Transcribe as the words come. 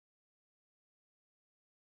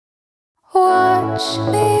Watch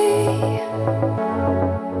me,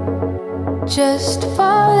 just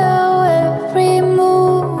follow every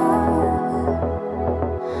move.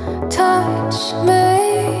 Touch me,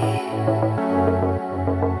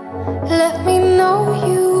 let me know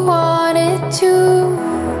you want it too.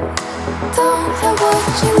 Don't have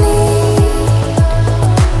what you need,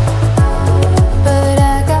 but I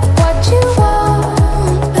got what you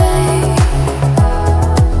want, babe.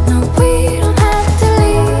 No, we don't have to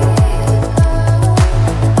leave.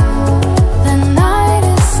 The night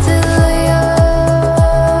is still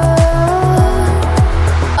young.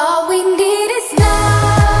 All we need is now.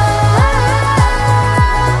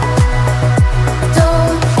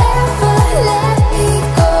 Don't ever let me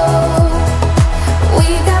go. We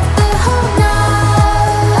got the whole night.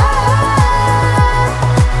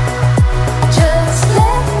 Just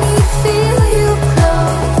let me feel you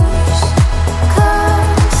close.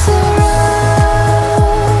 Come surround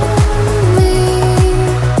me.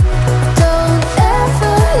 Don't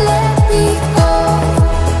ever let me go.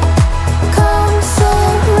 Come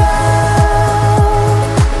surround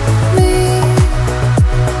me.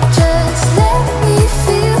 Just let me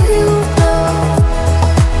feel you close.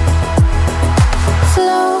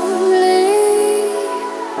 Slowly,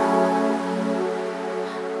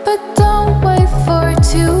 but don't wait for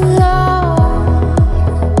too long.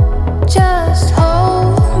 Just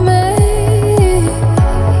hold me.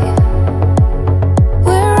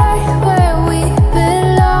 We're right where we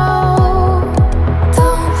belong.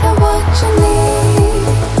 Don't have what you need,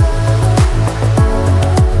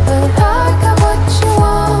 but I got what you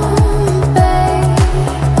want, babe.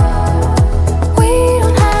 We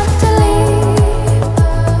don't have to leave.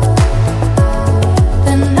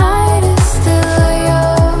 The night is still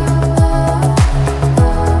young.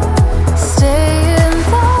 Stay in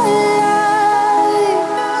the light.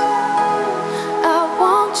 I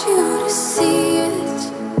want you to see it.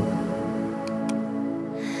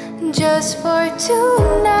 Just for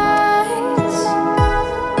tonight,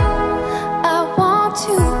 I want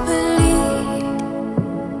to believe.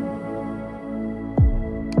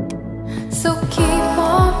 So keep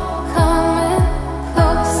on coming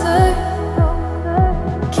closer.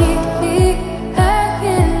 Keep me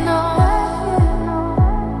hanging on.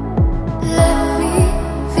 Let me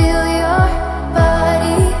feel your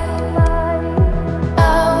body. I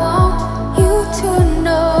want you to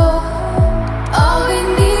know. All we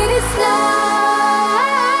need is now.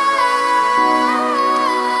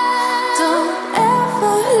 Don't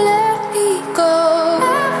ever let me go.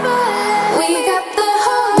 We got the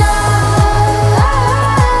whole night.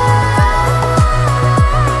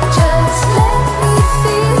 Just let me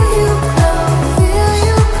feel you close.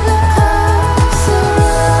 Come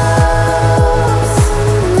surround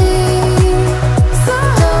me.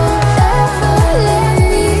 Don't ever let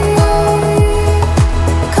me go.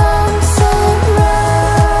 Come surround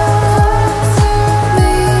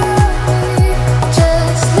me.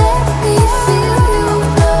 Just let me feel you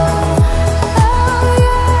close. Oh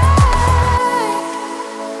yeah.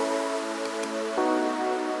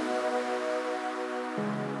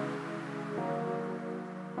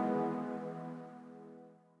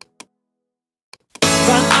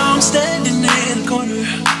 Right now I'm standing in a corner.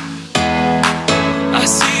 I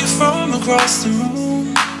see you from across the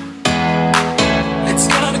room. It's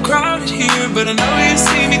kinda crowded here, but I know you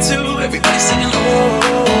see me too. Everybody's singing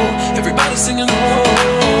oh, everybody's singing oh.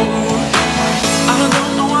 I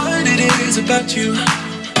don't know what it is about you.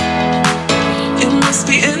 It must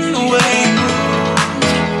be in the way you move.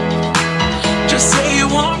 Just say you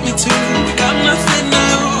want me to. We got nothing to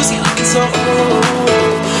lose. You're looking so old.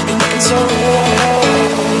 You're looking so old.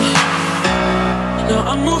 Now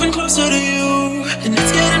I'm moving closer to you, and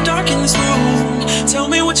it's getting dark in this room. Tell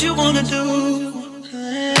me what you wanna do.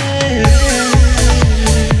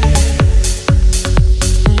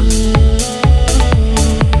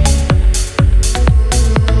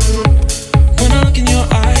 When I look in your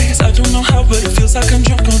eyes, I don't know how, but it feels like I'm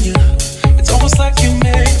drunk on you. It's almost like you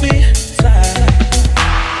make me fly.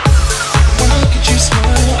 When I look at you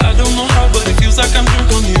smile, I don't know how, but it feels like I'm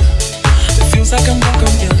drunk on you. It feels like I'm drunk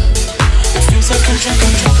on you. It feels like I'm drunk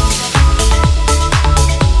on you.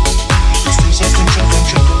 It feels like I'm drunk on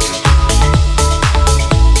you.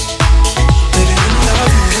 Baby, let me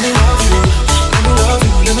love you, let me love you. Let me love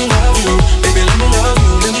you, let me love you. Baby, let me love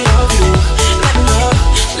you, let me love you. Let me love,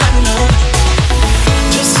 let me love.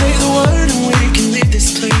 Just say the word and we can leave this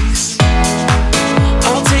place.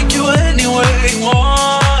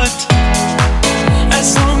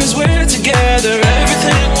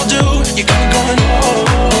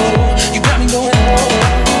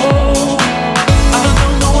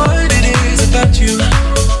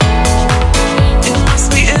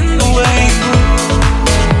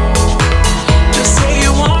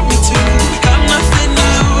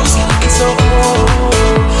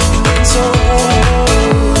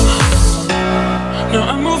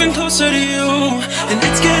 closer to you, and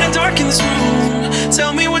it's getting dark in this room.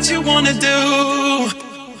 Tell me what you wanna do.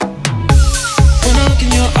 When I look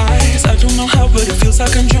in your eyes, I don't know how, but it feels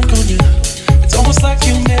like I'm drunk on you. It's almost like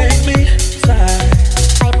you make me fly.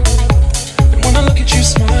 And when I look at you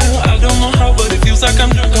smile, I don't know how, but it feels like I'm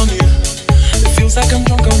drunk on you. It feels like I'm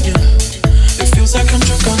drunk on you. It feels like I'm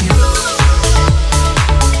drunk on you.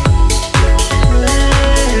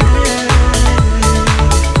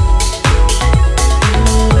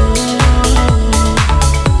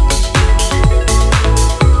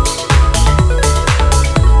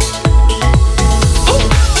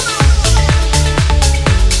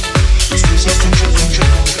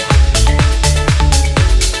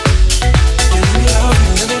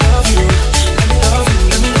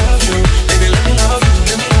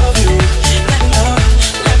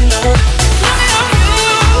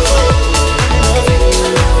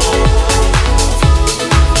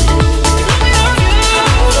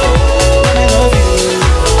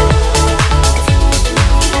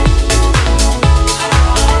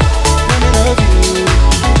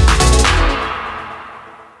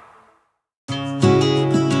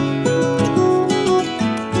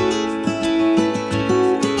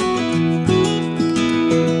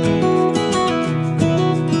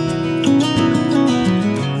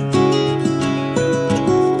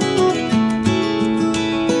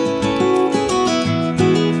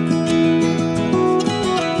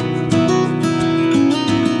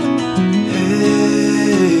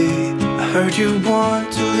 You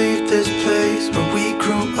want to leave this place where we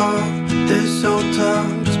grew up, this old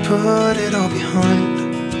town, just put it all behind.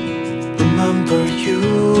 Remember you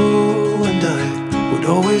and I would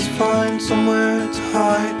always find somewhere to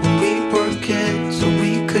hide when we were kids, so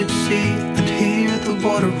we could see and hear the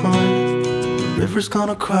water run. The river's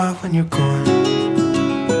gonna cry when you're gone.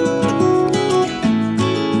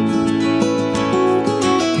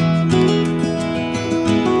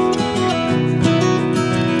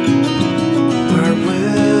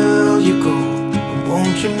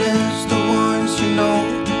 You miss the ones you know.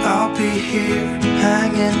 I'll be here,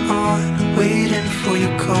 hanging on, waiting for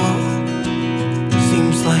your call.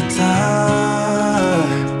 Seems like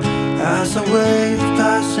time as a wave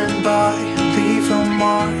passing by, leave a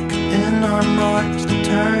mark in our minds that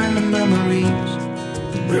turn to memories.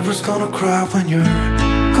 The river's gonna cry when you're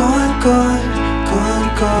gone, gone, gone,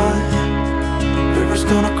 gone. The river's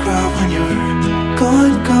gonna cry when you're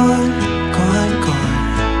gone, gone, gone, gone.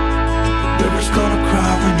 The river's gonna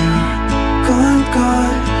cry when you're gone,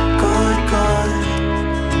 gone, gone, gone.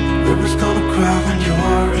 The river's gonna cry when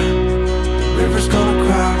you're. The river's gonna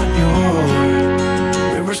cry when you're.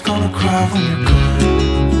 The river's gonna cry when you're gone.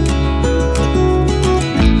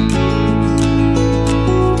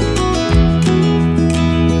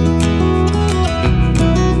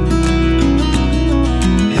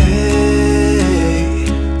 Hey,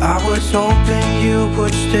 I was hoping you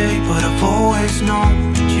would stay, but I've always known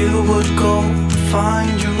you would go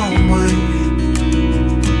find your own way.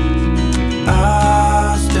 I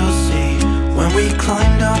still see when we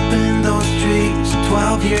climbed up in those trees,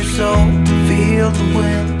 12 years old, to feel the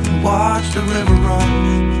wind and watch the river run.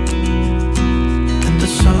 And the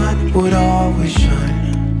sun would always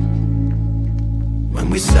shine when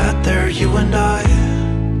we sat there, you and I.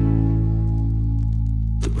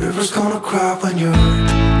 The river's gonna cry when you're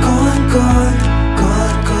gone, gone,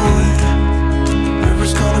 gone, gone. The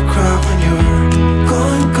river's gonna cry when you're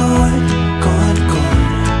gone, gone, gone, gone.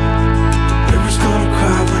 The river's gonna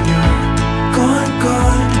cry when you're gone,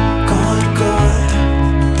 gone, gone, gone.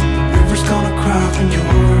 The river's gonna cry when you're.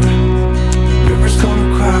 The river's gonna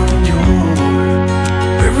cry when you're.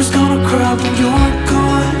 The river's gonna cry when you're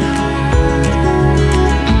gone.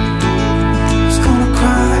 It's gonna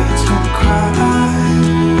cry, it's gonna cry.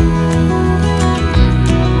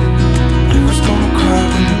 The river's gonna cry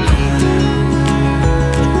when you're gone.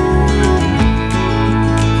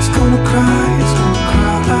 It's gonna cry, it's gonna cry.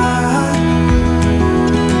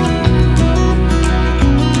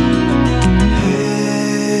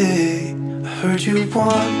 Hey, I heard you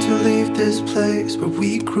want to leave this place where we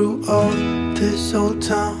grew up, this old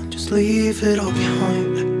town, just leave it all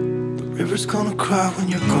behind. The river's gonna cry when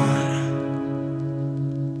you're gone.